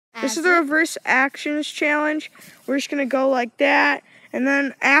This is the reverse actions challenge. We're just going to go like that. And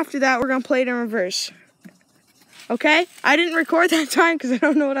then after that, we're going to play it in reverse. Okay? I didn't record that time because I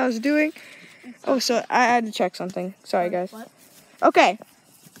don't know what I was doing. Oh, so I had to check something. Sorry, guys. What? Okay.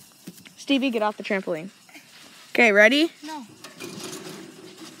 Stevie, get off the trampoline. Okay, ready? No.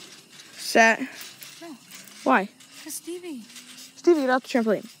 Set. No. Why? Because Stevie, get off the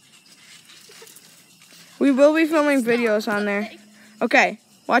trampoline. We will be filming videos on there. Okay,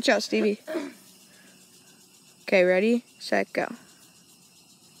 watch out, Stevie. Okay, ready, set, go.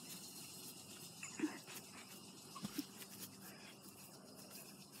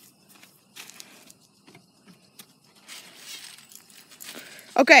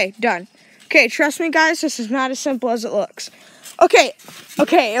 Okay, done. Okay, trust me, guys, this is not as simple as it looks. Okay,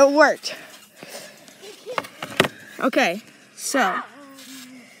 it worked. Okay, so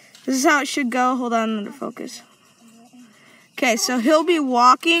this is how it should go. Hold on, under focus. Okay, so he'll be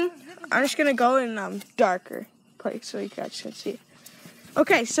walking. I'm just gonna go in darker place so you guys can see.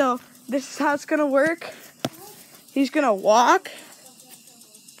 Okay, so this is how it's gonna work. He's gonna walk.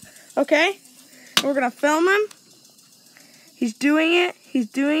 Okay, we're gonna film him. He's doing it.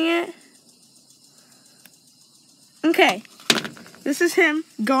 Okay, this is him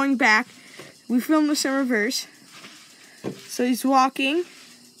going back. We filmed this in reverse. So he's walking.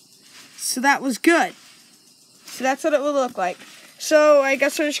 So that was good. So that's what it would look like. So I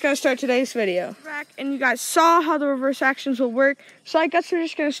guess we're just going to start today's video. And you guys saw how the reverse actions will work. So I guess we're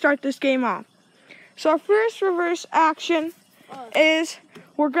just going to start this game off. So our first reverse action is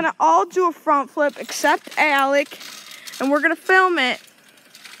we're going to all do a front flip except Alec. And we're going to film it.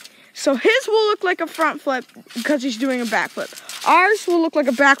 So his will look like a front flip because he's doing a back flip. Ours will look like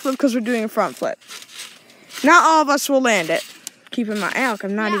a back flip because we're doing a front flip. Not all of us will land it. Keep in mind, Alec,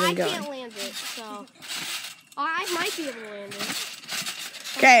 I'm not even going. I can't land it, so I might be able to land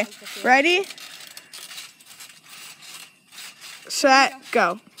it. Okay, ready? Set,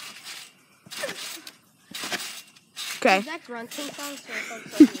 go. Okay. That grunting sound so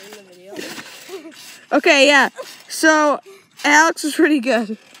in the video. Okay, yeah. So Alex was pretty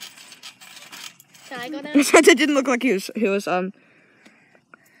good. Can I go down? Except it didn't look like he was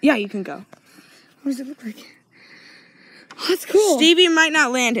yeah, you can go. What does it look like? Oh, that's cool. Stevie might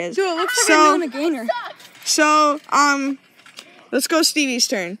not land his. Dude, it looks like I'm doing a gainer. So, let's go Stevie's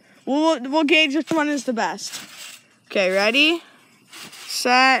turn. We'll gauge which one is the best. Okay, ready?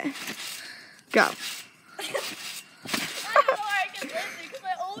 Set, go. I don't know why I can land it because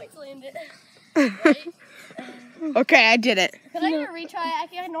I always land it. Right? Okay, I did it. Can I get a retry?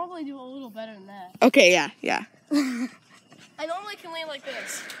 I normally do a little better than that. Okay, yeah. I normally can land like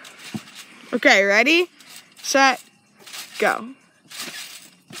this. Okay, ready? Set, go.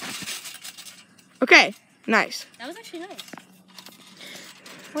 Okay, nice. That was actually nice.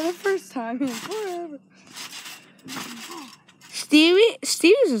 For the first time in forever.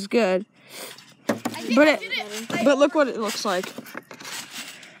 Stevie's is good. I did it. But look what it looks like.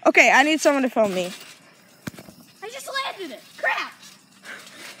 Okay, I need someone to film me. I just landed it. Crap.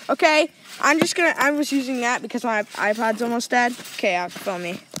 Okay, I was using that because my iPod's almost dead. Okay, I'll film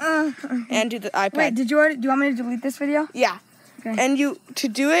me. And do the iPad. Wait, do you want me to delete this video? Yeah. Okay. And to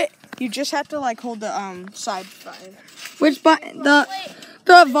do it, you just have to like hold the side button. Which button? The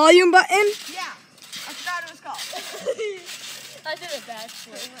volume button? Yeah. I forgot it was called. I did it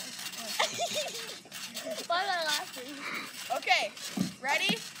backwards. Why am I laughing? Okay,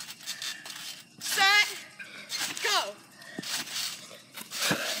 ready? Set, go.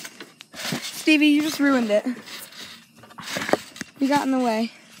 Stevie, you just ruined it. You got in the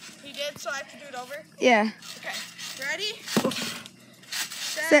way. He did, so I have to do it over? Yeah. Okay, ready?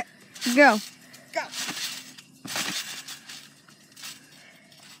 Set, go. Go.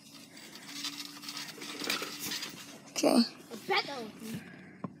 Okay.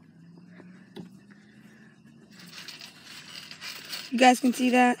 You guys can see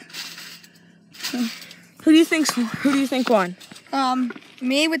that. Who do you think won?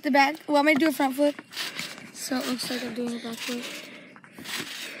 Me with the back. Well, I'm gonna do a front flip. So it looks like I'm doing a back flip.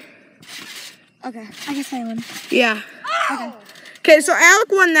 Okay, I guess I win. Yeah. Okay. Okay, so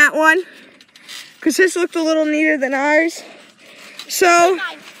Alec won that one because his looked a little neater than ours. So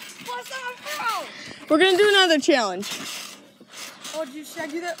we're gonna do another challenge. Oh, should I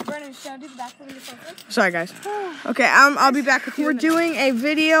do the Brennan? Should I do the back flip and the front flip? Sorry, guys. Okay, I'll be back with you. We're doing a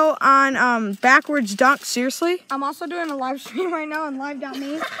video on backwards dunk. Seriously? I'm also doing a live stream right now on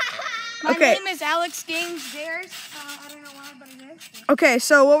live.me. My Okay. name is Alex Games Dares. I don't know why, but it is. Okay,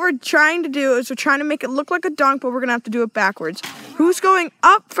 so what we're trying to do is we're trying to make it look like a dunk, but we're gonna have to do it backwards. Who's going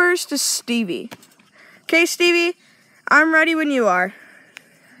up first is Stevie. Okay, Stevie, I'm ready when you are.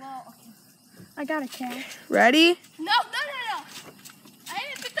 Well, I got a cat. Ready? No. I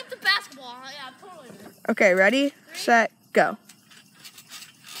haven't picked up the basketball. Yeah, I'm totally did. Okay, ready, set, go.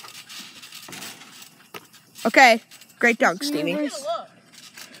 Okay, great dunk, Stevie. Look.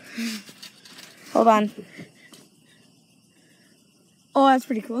 Hold on. Oh, that's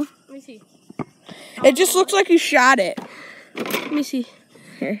pretty cool. Let me see. It just looks like you shot it. Let me see.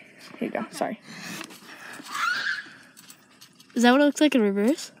 Here you go. Sorry. Is that what it looks like in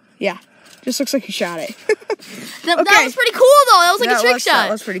reverse? Yeah, just looks like you shot it. That Okay. was pretty cool though. That was like a trick shot.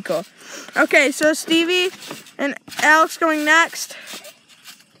 That was pretty cool. Okay, so Stevie and Alex going next.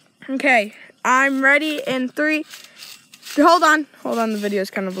 Okay, I'm ready in 3. Hold on. The video's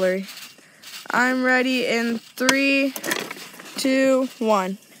kind of blurry. I'm ready in 3, 2,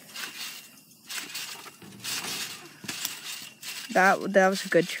 1. That was a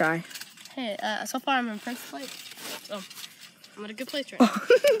good try. Hey, so far I'm in first place. So I'm in a good place right now.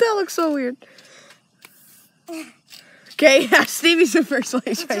 That looks so weird. Okay, yeah, Stevie's in first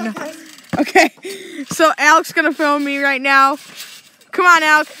place right now. Okay, so Alex gonna film me right now. Come on,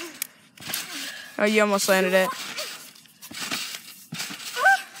 Alex. Oh, you almost landed it.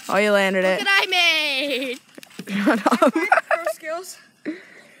 Oh, you landed it. Look what I made. Skills.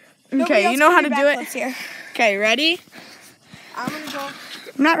 Okay, you know how to do it. Here. Okay, ready? I'm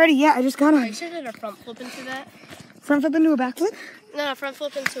not ready yet. I just got I on. should have did a front flip into that. Front flip into a back flip? No, front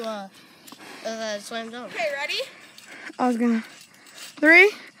flip into a slam dunk. Okay, ready? I was gonna.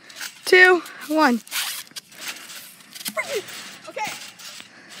 3, 2, 1. Okay.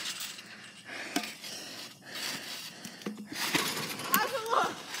 How's it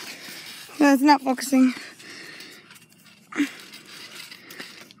look? No, it's not focusing.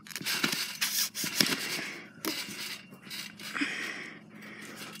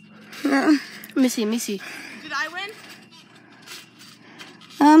 Let me see. Did I win?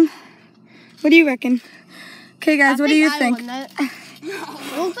 What do you reckon? Okay, guys, what do you think?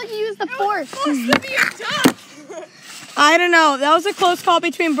 It looks like you used the force. I don't know. That was a close call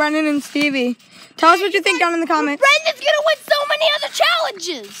between Brendan and Stevie. Tell us what you think down in the comments. Brendan's gonna win so many other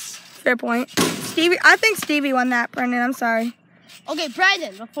challenges. Fair point. Stevie, I think Stevie won that, Brendan. I'm sorry. Okay,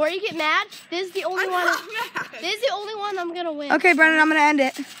 Brendan, before you get mad, this is the only one. This is the only one I'm gonna win. Okay, Brendan, I'm gonna end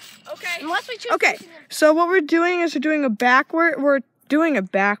it. Okay. Unless we choose. Okay, so what we're doing is we're doing a backwards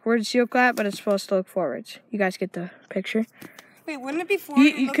heel clap, but it's supposed to look forwards. You guys get the picture? Wait, wouldn't it be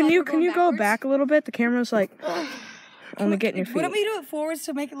forward? Can you go back a little bit? The camera's like only getting your feet. Wouldn't we do it forwards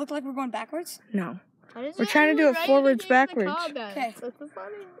to make it look like we're going backwards? No. We're trying to do it forwards, backwards. Okay.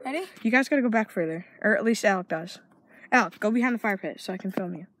 Ready? You guys gotta go back further, or at least Alec does. Alec, go behind the fire pit so I can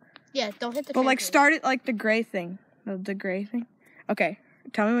film you. Yeah, don't hit the. But like trampoline. start it like the gray thing. The gray thing. Okay.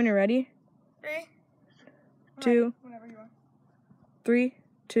 Tell me when you're ready. 3, 2, whenever you want. 3,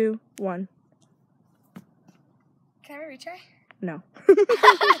 2, 1. Can I retry? No.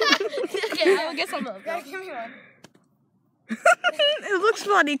 Okay, I guess I'm up. Guys, give me one. It looks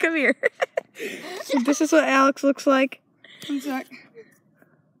funny. Come here. This is what Alex looks like. I'm sorry.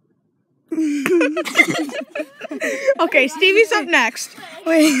 Okay, Stevie's up next.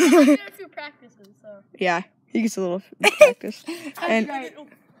 Wait. I did a few practices, so. Yeah, he gets a little practice. And right.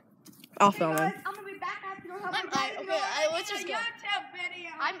 I'll film him. I'm gonna be back after you have Let's just go.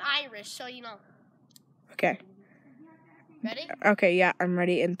 I'm Irish, so you know. Okay. Ready? Okay, yeah, I'm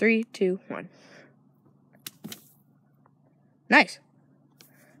ready in 3, 2, 1. Nice.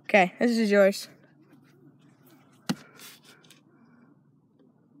 Okay, this is yours.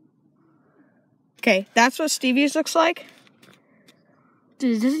 Okay, that's what Stevie's looks like.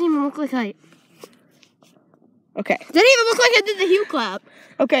 Dude, it doesn't even look like I. Okay. It doesn't even look like I did the heel clap.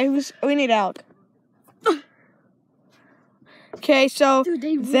 Okay, we need Alec. Okay, so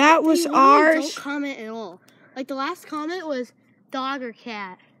Dude, that was ours. Don't comment at all. Like the last comment was dog or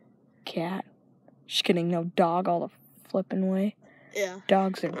cat. Cat. Just kidding, no dog all the flipping way. Yeah.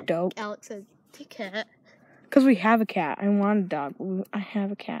 Dogs are dope. Alex said the cat. Because we have a cat. I want a dog. I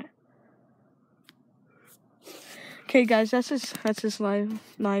have a cat. Okay, guys, that's just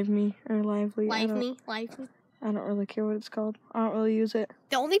live me or lively. Live I me. don't really care what it's called. I don't really use it.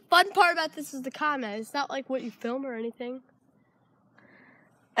 The only fun part about this is the comment. It's not like what you film or anything.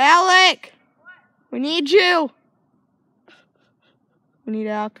 Alec! We need you! We need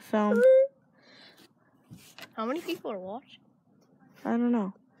Alec to film. How many people are watching? I don't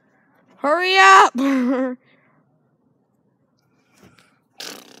know. Hurry up!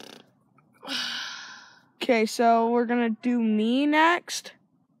 Okay, so we're gonna do me next.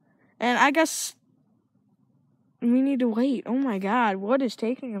 And I guess we need to wait. Oh my god, what is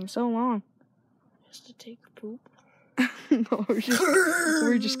taking him so long? Just to take a poop. No,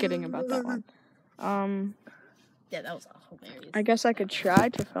 we're just kidding about that one. Yeah, that was hilarious. I guess I could try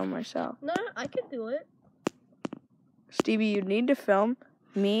to film myself. No, I could do it. Stevie, you need to film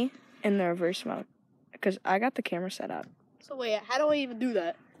me in the reverse mode because I got the camera set up. So wait, how do I even do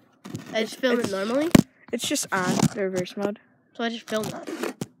that? I just film it normally? It's just on the reverse mode. So I just film that?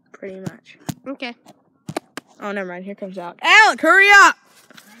 Pretty much. Okay. Oh, never mind. Here comes Alec. Alec, hurry up!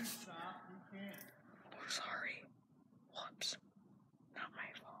 Oh, sorry. Whoops. Not my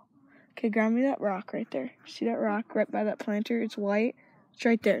fault. Okay, grab me that rock right there. See that rock right by that planter? It's white. It's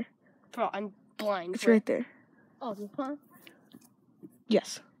right there. Bro, I'm blind. It's right there. Oh, this one?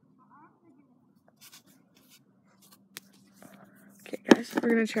 Yes. Okay, guys. We're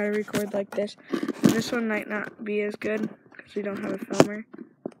going to try to record like this. This one might not be as good because we don't have a filmer.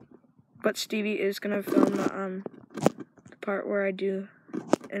 But Stevie is going to film the part where I do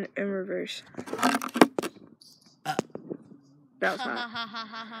in reverse. That was not.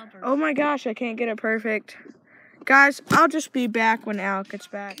 Oh my gosh, I can't get it perfect. Guys, I'll just be back when Alec gets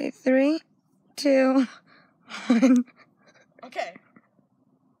back. Okay, 3, 2, 1. Okay.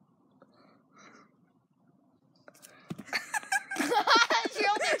 She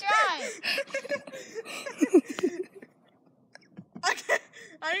only tried.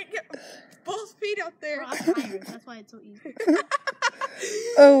 I didn't get both feet out there. Bro, I'm tired. That's why it's so easy.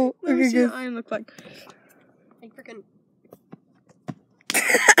 Oh, Let me okay, see good. what I look like. Like freaking.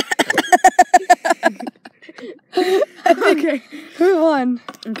 Okay. Who won?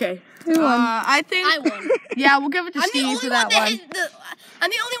 Okay. Who won? I think. I won. Yeah, we'll give it to I'm the Stevie only for one that that one. hit the. I'm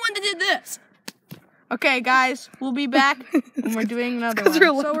the only one that did this. Okay, guys, we'll be back and we're doing another 'Cause one. we're a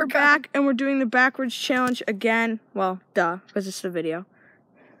So we're leprechaun. back and we're doing the backwards challenge again. Well, duh, because it's the video.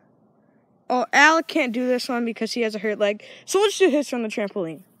 Oh, Alec can't do this one because he has a hurt leg. So let's do his from the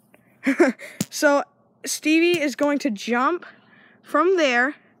trampoline. So Stevie is going to jump from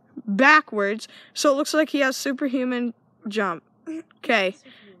there backwards. So it looks like he has superhuman jump. Okay,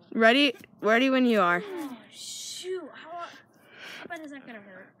 ready? Ready when you are. Oh shoot! How bad is that gonna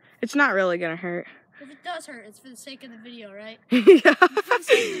hurt? It's not really gonna hurt. If it does hurt, it's for the sake of the video, right? Yeah.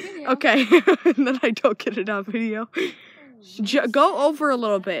 Okay. And then I don't get it on video. Go over a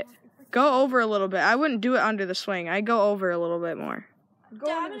little bit. Go over a little bit. I wouldn't do it under the swing. I go over a little bit more. I'm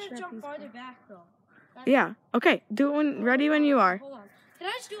gonna jump farther back though. Yeah. Okay. Do it when ready when you are. Hold on. Can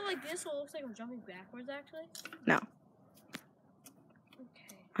I just do it like this so it looks like I'm jumping backwards actually? No.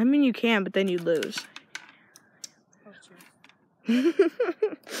 Okay. I mean you can, but then you lose. Oh, true.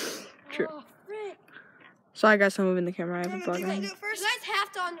 True. Oh, frick. Sorry guys, I'm moving the camera. I have a bug on. You guys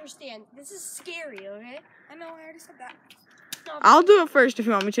have to understand. This is scary, okay? I know, I already said that. No, I'll do it first if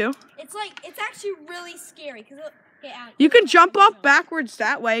you want me to. it's actually really scary because okay, Alex, You can jump off backwards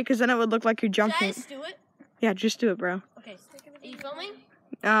that way, because then it would look like you're Should I jumping. just do it? Yeah, just do it, bro. Okay. Are you filming?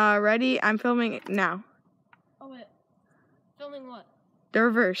 Ready? I'm filming it now. Oh wait. Filming what? The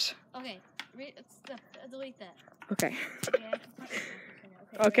reverse. Okay. Delete that. Okay. Okay. I can put it.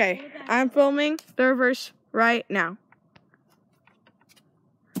 Okay. Pull it back. I'm filming the reverse right now.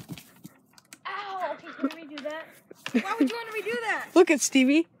 Ow! Okay, can we redo that? Why would you want to redo that? Look at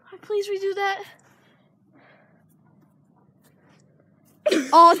Stevie. Please redo that.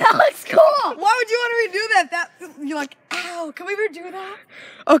 Oh, that looks cool. Why would you want to redo that? You're like, ow, can we redo that?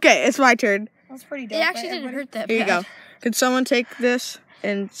 Okay, it's my turn. That's pretty It dope. actually didn't hurt that Here you bad. go. Could someone take this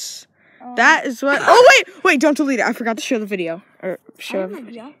and that is what oh wait, don't delete it. I forgot to show the video. Or show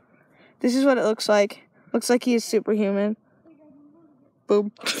Yeah. This is what it looks like. Looks like he is superhuman.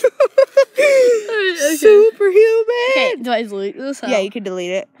 Boom. Superhuman. Okay, do I delete this? Yeah, you can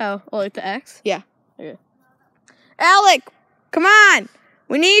delete it. How? Oh, like the X? Yeah. Okay. Alec, come on.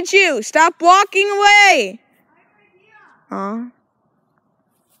 We need you. Stop walking away. Huh?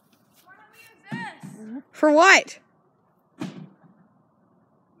 For what?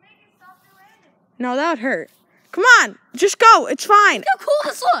 No, that would hurt. Come on, just go. It's fine. Look how cool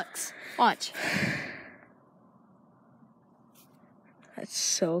this looks. Watch. That's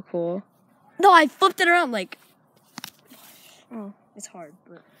so cool. No, I flipped it around like. Oh. It's hard,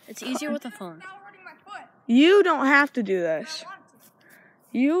 but it's easier with a phone. You don't have to do this.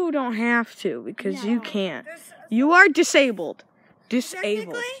 You don't have to because you can't. You are disabled.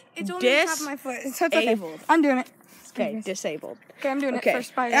 Disabled. It's only the top of my foot. So it's okay. Disabled. I'm doing it. Okay, disabled. Okay, I'm doing Okay. it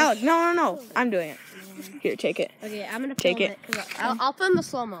first. By Alec, no. I'm doing it. Here, take it. Okay, I'm gonna Take film it. 'cause I'll film the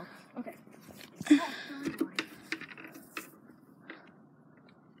slow mo. Okay.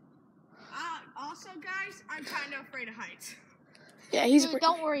 Also, guys, I'm kind of afraid of heights. Yeah, he's. Dude,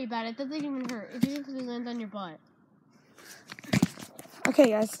 don't worry about it. That doesn't even hurt. It's just because it lands on your butt. Okay,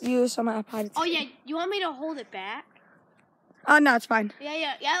 guys, use on my iPad. Oh yeah, you want me to hold it back? Oh, no, it's fine.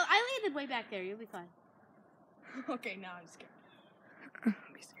 Yeah. I landed way back there. You'll be fine. Okay, now I'm scared.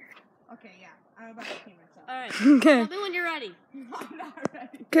 Okay, yeah. I'm about to pee myself. All right. Okay. Tell me when you're ready. I'm not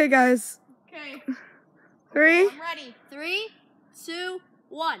ready. Okay, guys. Okay. 3. I'm ready. 3, 2,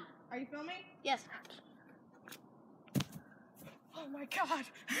 1. Are you filming? Yes. Oh my god.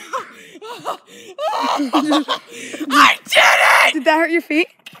 I did it! Did that hurt your feet?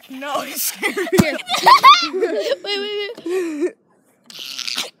 No, it's scared. Wait.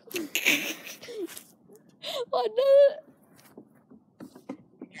 Oh no.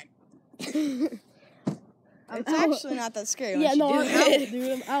 It's actually not that scary. Yeah, no, I'm out, it.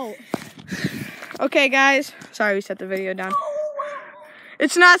 dude. I'm out. Okay, guys. Sorry, we set the video down.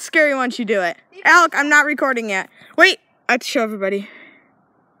 It's not scary once you do it. Alec, I'm not recording yet. Wait, I have to show everybody.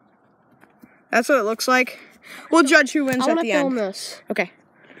 That's what it looks like. We'll judge who wins I at want the to film end. this. Okay.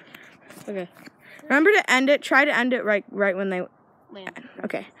 Okay. Remember to end it. Try to end it right when they Land.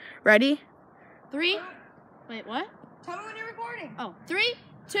 Okay. Ready? 3. Wait, what? Tell me when you're recording. Oh, 3,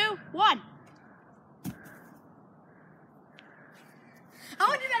 2, 1. I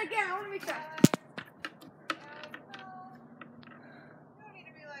want to do that again. I want to make sure.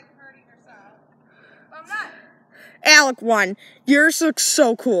 I'm not. Alec won. Yours looks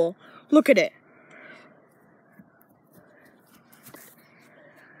so cool. Look at it.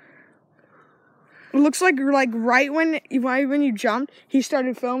 It looks like right when you jumped, he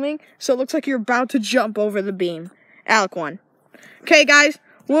started filming, so it looks like you're about to jump over the beam. Alec won. Okay, guys,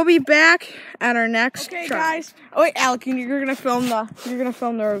 we'll be back at our next try. Guys. Oh wait, Alec, you're gonna film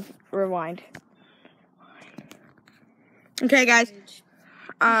the rewind. Okay, guys.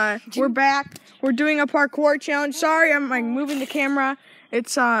 We're back. We're doing a parkour challenge. Sorry, I'm like moving the camera.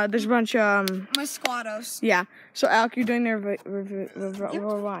 It's there's a bunch of My squados. yeah. So Alec, you're doing the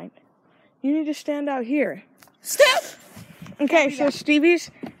rewind. You need to stand out here. Step! Okay, so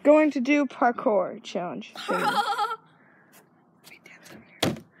Stevie's going to do parkour challenge.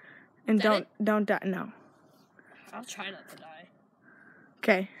 And don't die. No. I'll try not to die.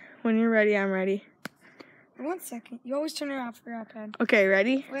 Okay, when you're ready, I'm ready. 1 second. You always turn it off for your iPad. Okay,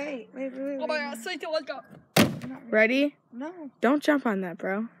 ready? Wait. Oh my god, 3, 2, 1, go. Ready? No. Don't jump on that,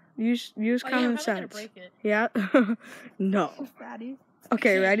 bro. Use common sense. Break it. Yeah. No. Fatty.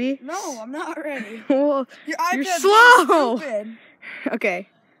 Okay, ready? No, I'm not ready. Well, Your you're iPad's slow. stupid. Okay.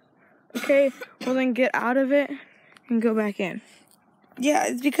 Okay. Well, then get out of it and go back in. Yeah,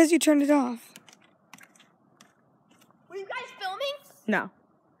 it's because you turned it off. Were you guys filming? No.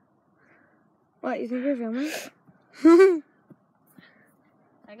 What, you think you're filming?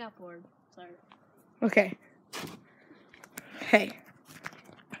 I got bored. Sorry. Okay. Hey.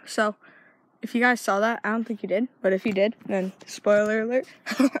 So, if you guys saw that, I don't think you did, but if you did, then spoiler alert.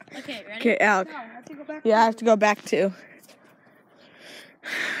 Okay, ready? Okay, Alec. No, I have to go back. Yeah, I have to go back too.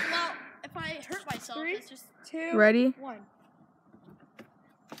 Well, if I hurt myself, 3, it's just... 2, Ready? 1.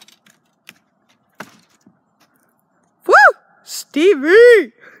 Woo!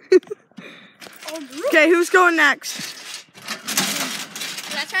 Stevie! Okay, who's going next?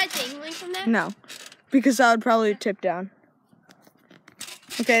 Did I try dangling from that? No, because that would probably tip down.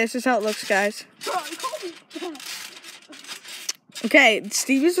 Okay, this is how it looks, guys. Okay,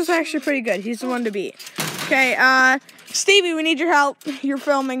 Stevie's was actually pretty good. He's the one to beat. Okay, Stevie, we need your help. You're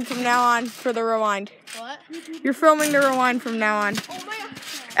filming from now on for the rewind. What? You're filming the rewind from now on. Oh my god.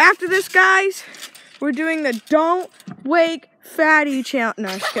 After this, guys, we're doing the Don't Wake Fatty challenge. No,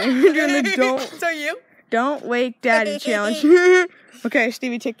 I'm just kidding. We're doing the Don't Wake Daddy challenge. Okay,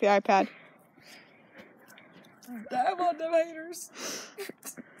 Stevie, take the iPad. I want them haters.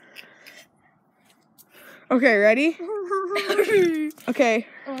 Okay, ready? Okay.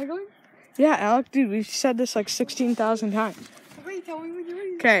 Am I going? Yeah, Alec, dude, we've said this like 16,000 times. Wait, tell me when you're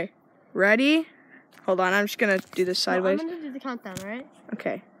ready. Okay, ready? Hold on, I'm just gonna do this sideways. I'm gonna do the countdown, right?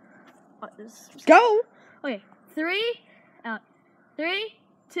 Okay. What is... Go! Okay, 3, 3,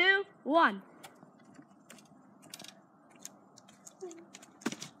 2, 1.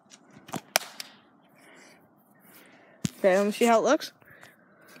 Okay, let me see how it looks.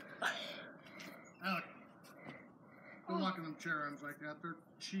 Alec, don't walk in them chair arms like that. They're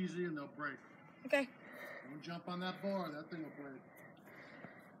cheesy and they'll break. Okay. Don't jump on that bar. That thing will break.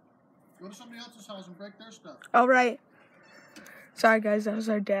 Go to somebody else's house and break their stuff. All right. Sorry, guys, that was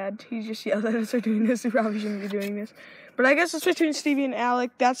our dad. He just yelled at us for doing this. We probably shouldn't be doing this. But I guess it's between Stevie and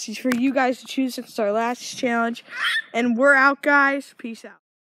Alec. That's for you guys to choose. It's our last challenge. And we're out, guys. Peace out.